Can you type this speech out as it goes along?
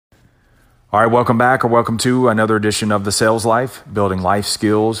All right, welcome back or welcome to another edition of The Sales Life, building life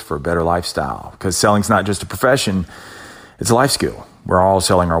skills for a better lifestyle. Because selling's not just a profession, it's a life skill. We're all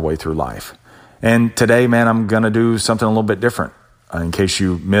selling our way through life. And today, man, I'm going to do something a little bit different. In case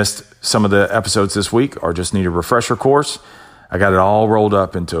you missed some of the episodes this week or just need a refresher course, I got it all rolled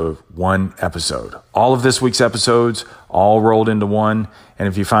up into one episode. All of this week's episodes all rolled into one. And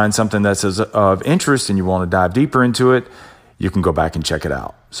if you find something that's of interest and you want to dive deeper into it, you can go back and check it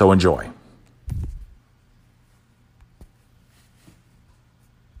out. So enjoy.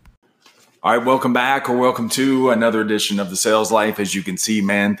 All right, welcome back or welcome to another edition of The Sales Life. As you can see,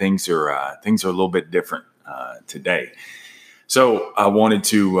 man, things are a little bit different today. So I wanted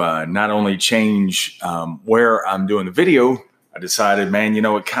to not only change where I'm doing the video. I decided, man,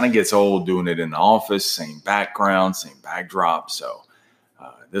 it kind of gets old doing it in the office, same background, same backdrop. So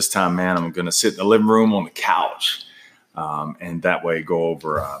this time, man, I'm going to sit in the living room on the couch and that way go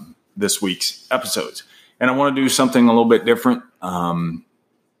over this week's episodes. And I want to do something a little bit different.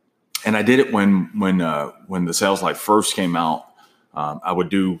 And I did it when the Sales Life first came out. I would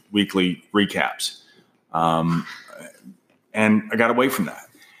do weekly recaps, and I got away from that.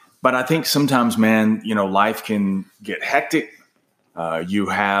 But I think sometimes, man, life can get hectic. You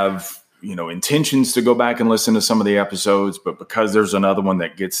have intentions to go back and listen to some of the episodes, but because there's another one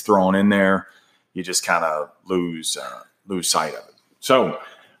that gets thrown in there, you just kind of lose sight of it. So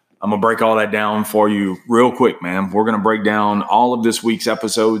I'm gonna break all that down for you real quick, man. We're gonna break down all of this week's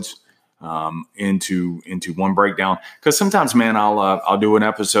episodes into one breakdown, because sometimes, man, I'll do an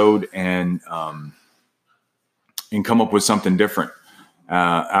episode and come up with something different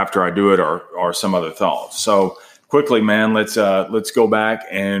after I do it or some other thoughts. So quickly, man, let's go back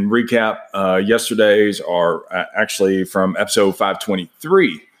and recap. Yesterday's are actually from episode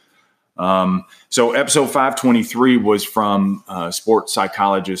 523. So episode 523 was from sports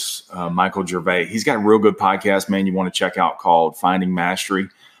psychologist Michael Gervais. He's got a real good podcast, man, you want to check out, called Finding Mastery.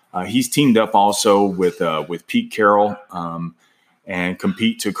 He's teamed up also with Pete Carroll and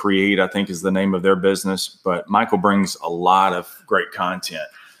Compete to Create, I think is the name of their business. But Michael brings a lot of great content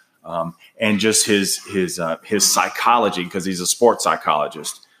and just his psychology, because he's a sports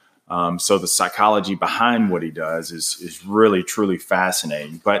psychologist. So the psychology behind what he does is really, truly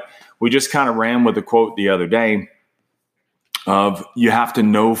fascinating. But we just kind of ran with a quote the other day of, you have to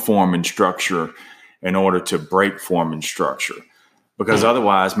know form and structure in order to break form and structure. Because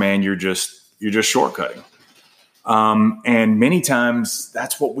otherwise, man, you're just shortcutting. And many times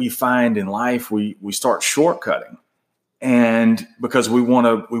that's what we find in life. We start shortcutting, and because we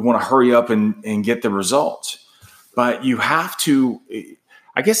want to hurry up and get the results. But you have to,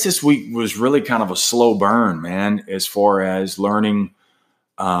 I guess this week was really kind of a slow burn, man, as far as learning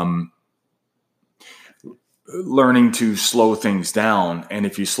to slow things down. And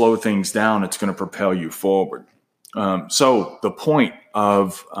if you slow things down, it's going to propel you forward. So the point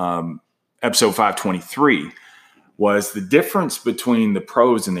of episode 523 was the difference between the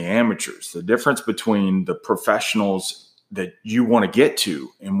pros and the amateurs, the difference between the professionals that you want to get to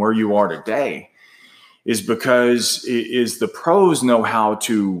and where you are today, is because the pros know how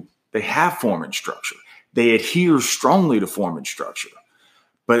to, they have form and structure. They adhere strongly to form and structure.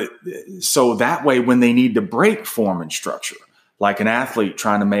 But so that way, when they need to break form and structure, like an athlete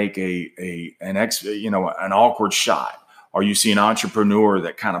trying to make an awkward shot, or you see an entrepreneur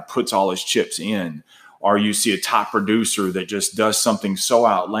that kind of puts all his chips in, or you see a top producer that just does something so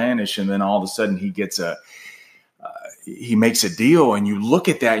outlandish, and then all of a sudden he makes a deal, and you look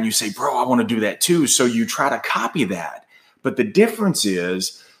at that and you say, bro, I want to do that too. So you try to copy that. But the difference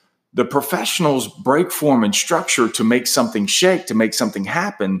is the professionals break form and structure to make something shake, to make something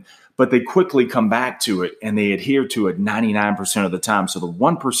happen, but they quickly come back to it and they adhere to it 99% of the time. So the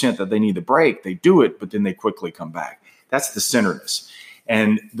 1% that they need to break, they do it, but then they quickly come back. That's the centeredness.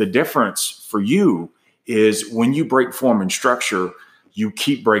 And the difference for you is when you break form and structure, you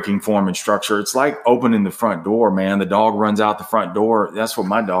keep breaking form and structure. It's like opening the front door, man. The dog runs out the front door. That's what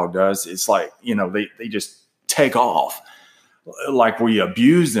my dog does. It's like, they just take off like we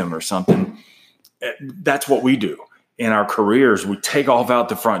abuse them or something. That's what we do. In our careers, we take off out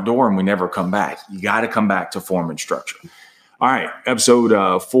the front door and we never come back. You got to come back to form and structure. All right. Episode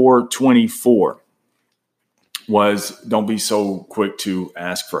 424 was, don't be so quick to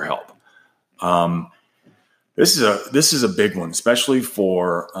ask for help. This is a big one, especially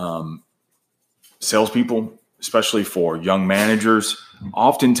for salespeople, especially for young managers.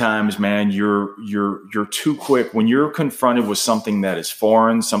 Oftentimes, man, you're too quick when you're confronted with something that is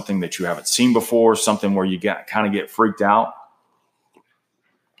foreign, something that you haven't seen before, something where you kind of get freaked out.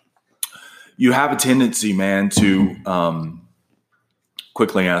 You have a tendency, man, to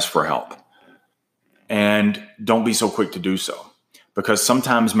quickly ask for help. And don't be so quick to do so, because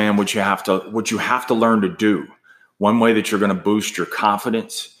sometimes, man, what you have to learn to do, one way that you're going to boost your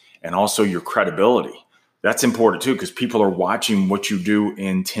confidence and also your credibility, that's important too, because people are watching what you do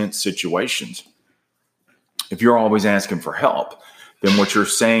in tense situations. If you're always asking for help, then what you're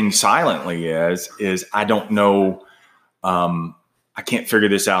saying silently is I don't know, I can't figure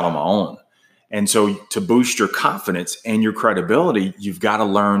this out on my own. And so to boost your confidence and your credibility, you've got to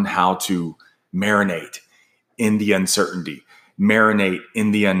learn how to marinate in the uncertainty, marinate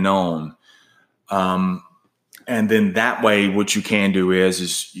in the unknown. And then that way, what you can do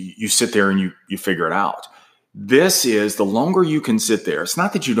is you sit there and you figure it out. This is the longer you can sit there. It's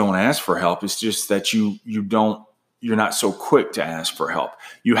not that you don't ask for help. It's just that you're not so quick to ask for help.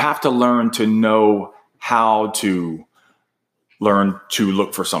 You have to learn to know how to learn to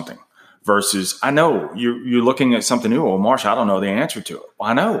look for something versus, I know you're looking at something new. Well, Marsh, I don't know the answer to it. Well,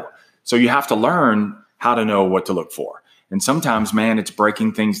 I know. So you have to learn how to know what to look for. And sometimes, man, it's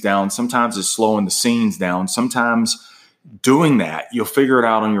breaking things down. Sometimes it's slowing the scenes down. Sometimes doing that, you'll figure it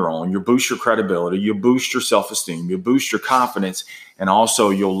out on your own. You'll boost your credibility. You'll boost your self-esteem. You'll boost your confidence. And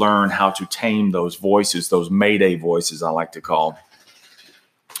also you'll learn how to tame those voices, those Mayday voices, I like to call,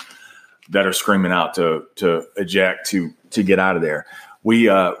 that are screaming out to eject, to get out of there. We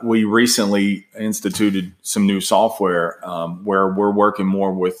recently instituted some new software where we're working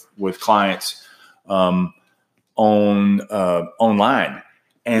more with clients online.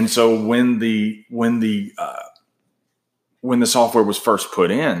 And so when the software was first put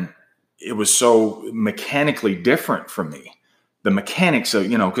in, it was so mechanically different from me. The mechanics of,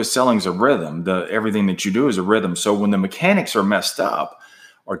 because selling's a rhythm. Everything that you do is a rhythm. So when the mechanics are messed up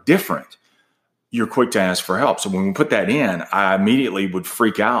or different, you're quick to ask for help. So when we put that in, I immediately would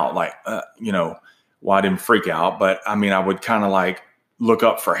freak out. Like, well, I didn't freak out, but I mean, I would kind of like look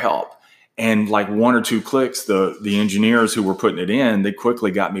up for help. And like one or two clicks, the engineers who were putting it in, they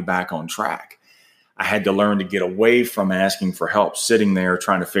quickly got me back on track. I had to learn to get away from asking for help, sitting there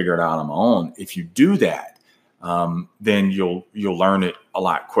trying to figure it out on my own. If you do that, then you'll learn it a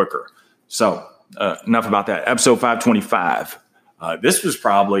lot quicker. So enough about that. Episode 525. This was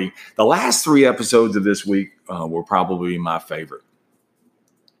probably the last 3 episodes of this week were probably my favorite.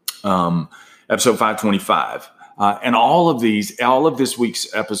 Episode 525. And all of this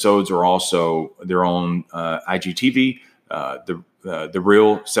week's episodes are also their own IGTV, the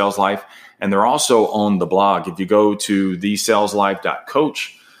Real Sales Life, and they're also on the blog. If you go to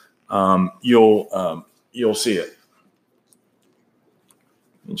thesaleslife.coach, you'll see it.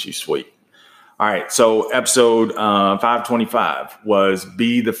 And she's sweet. All right, so episode 525 was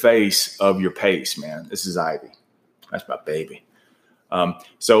Be the Face of Your Pace, man. This is Ivy. That's my baby.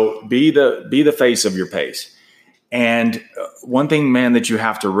 So be the face of your pace. And one thing, man, that you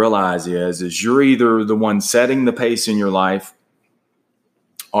have to realize is you're either the one setting the pace in your life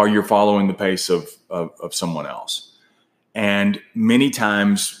or you're following the pace of someone else. And many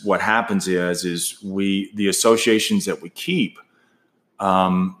times what happens is the associations that we keep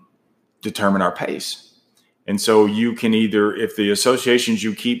determine our pace. And so you can either, if the associations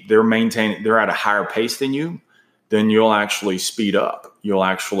you keep, they're at a higher pace than you, then you'll actually speed up. You'll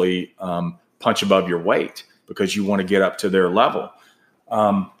actually punch above your weight because you want to get up to their level.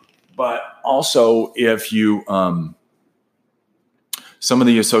 But also if you, some of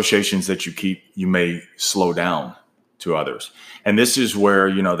the associations that you keep, you may slow down to others. And this is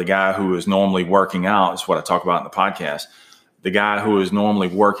where, the guy who is normally working out, is what I talk about in the podcast. The guy who is normally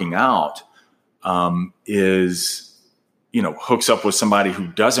working out is, hooks up with somebody who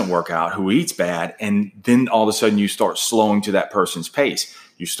doesn't work out, who eats bad. And then all of a sudden you start slowing to that person's pace.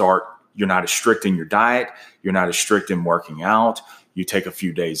 You're not as strict in your diet. You're not as strict in working out. You take a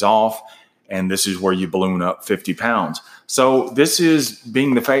few days off. And this is where you balloon up 50 pounds. So this is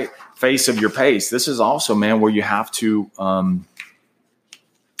being the face of your pace. This is also, man, where you have to,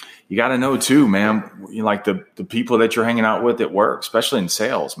 you got to know too, man, like the people that you're hanging out with at work, especially in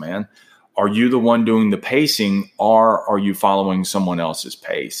sales, man, are you the one doing the pacing or are you following someone else's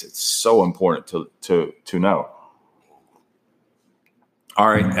pace? It's so important to know. All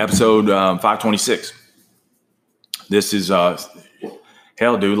right. Episode 526. This is,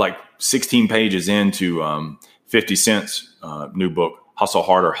 hell, dude, like 16 pages into 50 Cent's new book, Hustle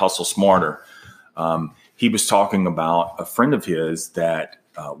Harder, Hustle Smarter. He was talking about a friend of his that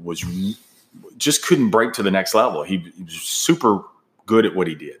just couldn't break to the next level. He was super good at what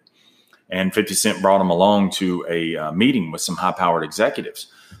he did. And 50 Cent brought him along to a meeting with some high-powered executives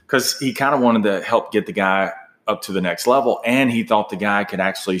because he kind of wanted to help get the guy up to the next level. And he thought the guy could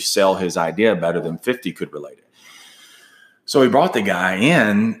actually sell his idea better than 50 could relate it. So he brought the guy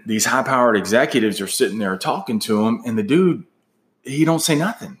in. These high-powered executives are sitting there talking to him, and the dude, he don't say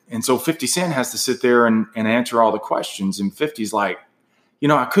nothing. And so 50 Cent has to sit there and answer all the questions. And 50's like,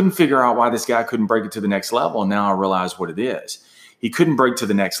 I couldn't figure out why this guy couldn't break it to the next level. And now I realize what it is. He couldn't break to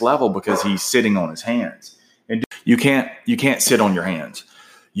the next level because he's sitting on his hands. And you can't sit on your hands.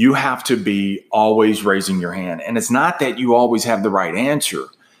 You have to be always raising your hand. And it's not that you always have the right answer,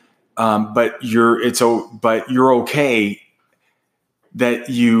 but you're okay that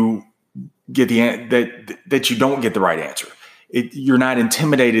you get that you don't get the right answer. You're not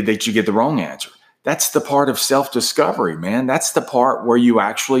intimidated that you get the wrong answer. That's the part of self-discovery, man. That's the part where you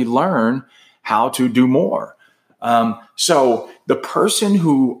actually learn how to do more. So the person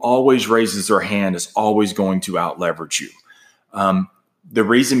who always raises their hand is always going to out-leverage you. The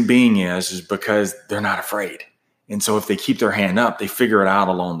reason being is because they're not afraid. And so if they keep their hand up, they figure it out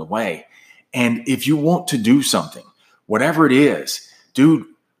along the way. And if you want to do something, whatever it is, dude,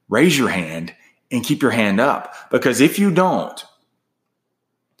 raise your hand and keep your hand up. Because if you don't,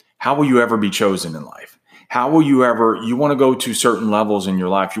 how will you ever be chosen in life? How will you want to go to certain levels in your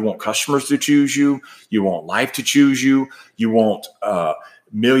life. You want customers to choose you. You want life to choose you. You want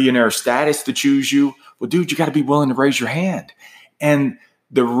millionaire status to choose you. Well, dude, you got to be willing to raise your hand. And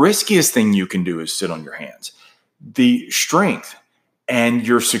the riskiest thing you can do is sit on your hands. The strength and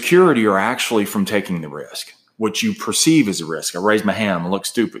your security are actually from taking the risk, what you perceive as a risk. I raise my hand, I'm gonna look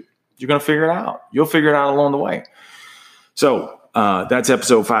stupid. You're going to figure it out. You'll figure it out along the way. So that's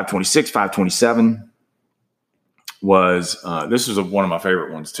episode 526. 527 was, this was one of my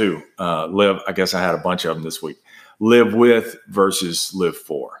favorite ones too. Live, I guess I had a bunch of them this week. Live with versus live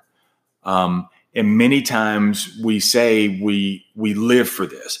for. And many times we say we live for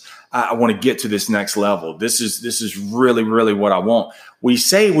this. I want to get to this next level. This is really, really what I want. We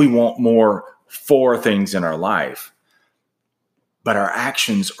say we want more for things in our life, but our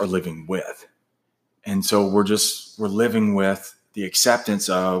actions are living with. And so we're living with the acceptance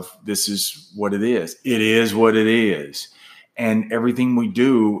of this is what it is. It is what it is. And everything we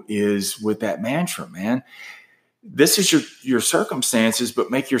do is with that mantra, man. This is your circumstances, but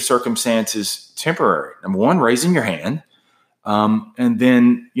make your circumstances temporary. Number one, raising your hand. And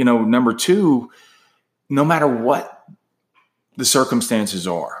then, number two, no matter what the circumstances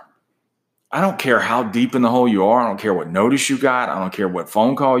are, I don't care how deep in the hole you are. I don't care what notice you got. I don't care what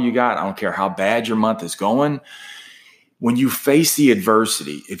phone call you got. I don't care how bad your month is going. When you face the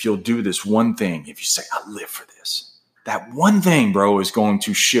adversity, if you'll do this one thing, if you say, I live for this, that one thing, bro, is going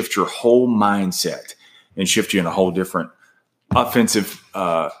to shift your whole mindset and shift you in a whole different offensive,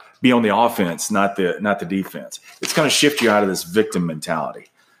 be on the offense, not the defense. It's going to shift you out of this victim mentality.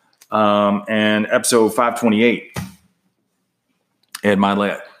 And episode 528, Ed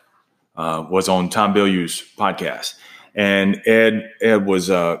Milet was on Tom Bilyeu's podcast. And Ed was,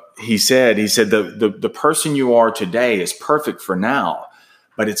 he said the person you are today is perfect for now,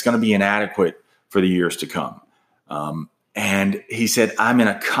 but it's going to be inadequate for the years to come. And he said, I'm in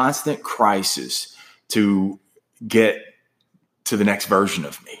a constant crisis to get to the next version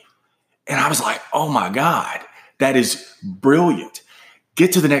of me. And I was like, oh my God, that is brilliant.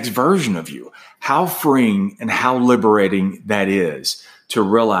 Get to the next version of you. How freeing and how liberating that is to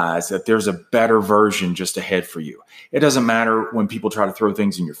realize that there's a better version just ahead for you. It doesn't matter when people try to throw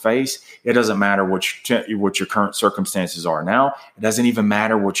things in your face. It doesn't matter what your current circumstances are now. It doesn't even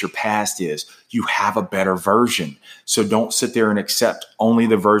matter what your past is. You have a better version. So don't sit there and accept only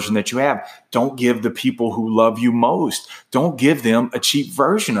the version that you have. Don't give the people who love you most. Don't give them a cheap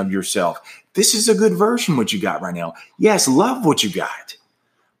version of yourself. This is a good version, what you got right now. Yes, love what you got.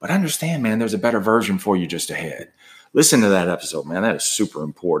 But understand, man, there's a better version for you just ahead. Listen to that episode, man. That is super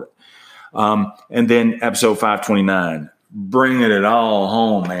important. And then episode 529, bringing it all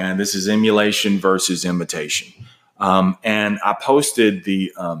home, man. This is emulation versus imitation. And I posted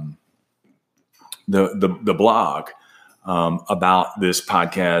the blog about this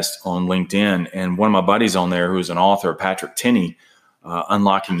podcast on LinkedIn, and one of my buddies on there, who's an author, Patrick Tenney,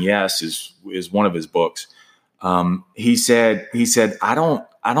 Unlocking Yes is one of his books. He said, I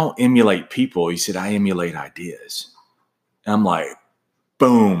don't emulate people. He said, I emulate ideas. And I'm like,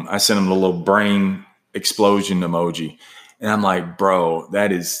 boom. I sent him a little brain explosion emoji. And I'm like, bro,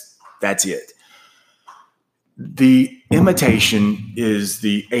 that's it. The imitation is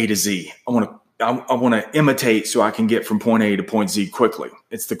the A to Z. I want to imitate so I can get from point A to point Z quickly.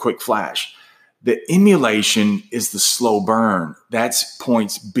 It's the quick flash. The emulation is the slow burn. That's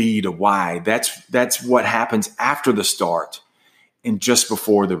points B to Y. That's what happens after the start and just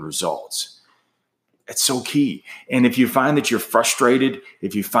before the results. It's so key. And if you find that you're frustrated,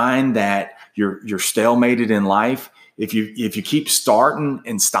 if you find that you're stalemated in life, if you keep starting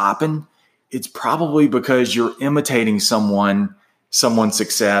and stopping, it's probably because you're imitating someone's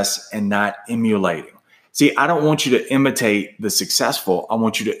success and not emulating. See, I don't want you to imitate the successful. I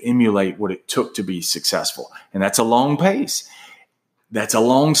want you to emulate what it took to be successful. And that's a long pace. That's a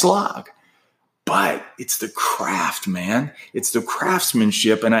long slog. But it's the craft, man. It's the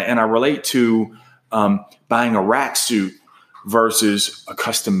craftsmanship. And I relate to buying a rack suit versus a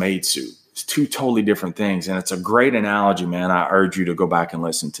custom made suit. It's two totally different things. And it's a great analogy, man. I urge you to go back and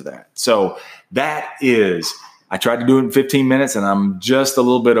listen to that. So that is, I tried to do it in 15 minutes and I'm just a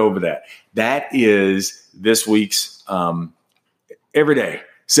little bit over that. That is this week's every day.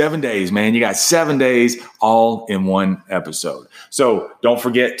 7 days, man. You got 7 days all in one episode. So don't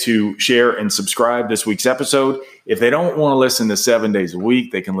forget to share and subscribe this week's episode. If they don't want to listen to 7 days a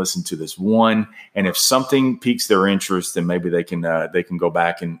week, they can listen to this one. And if something piques their interest, then maybe they can go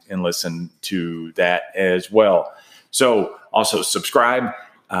back and listen to that as well. So also subscribe.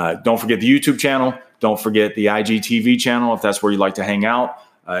 Don't forget the YouTube channel. Don't forget the IGTV channel if that's where you like to hang out.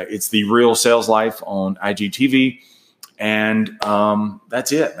 It's The Real Sales Life on IGTV. And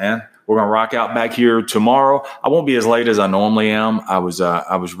that's it, man. We're going to rock out back here tomorrow. I won't be as late as I normally am. I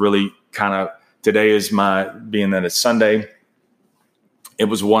was really kind of, today is being that it's Sunday, it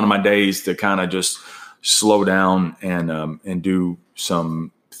was one of my days to kind of just slow down and do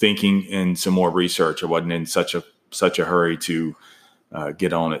some thinking and some more research. I wasn't in such a hurry to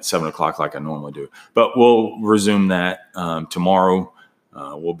get on at 7:00 like I normally do. But we'll resume that tomorrow.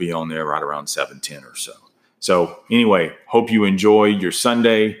 We'll be on there right around 7:10 or so. So anyway, hope you enjoy your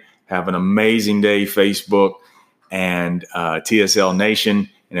Sunday. Have an amazing day, Facebook and TSL Nation.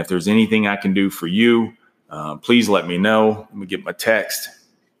 And if there's anything I can do for you, please let me know. Let me get my text.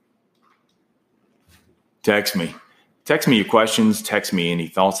 Text me your questions. Text me any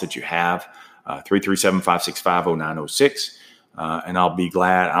thoughts that you have. 337-565-0906. And I'll be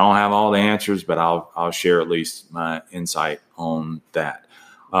glad. I don't have all the answers, but I'll share at least my insight on that.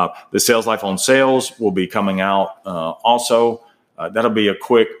 The Sales Life on Sales will be coming out also. That'll be a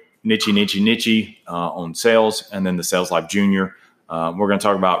quick niche on sales. And then the Sales Life Junior. We're going to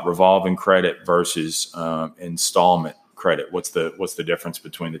talk about revolving credit versus installment credit. What's the difference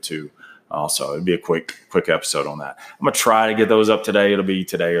between the two? Also, it'll be a quick episode on that. I'm going to try to get those up today. It'll be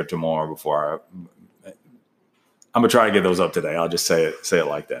today or tomorrow I'm going to try to get those up today. I'll just say it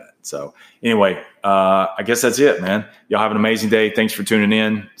like that. So anyway, I guess that's it, man. Y'all have an amazing day. Thanks for tuning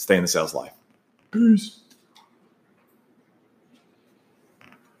in. Stay in the sales life. Peace.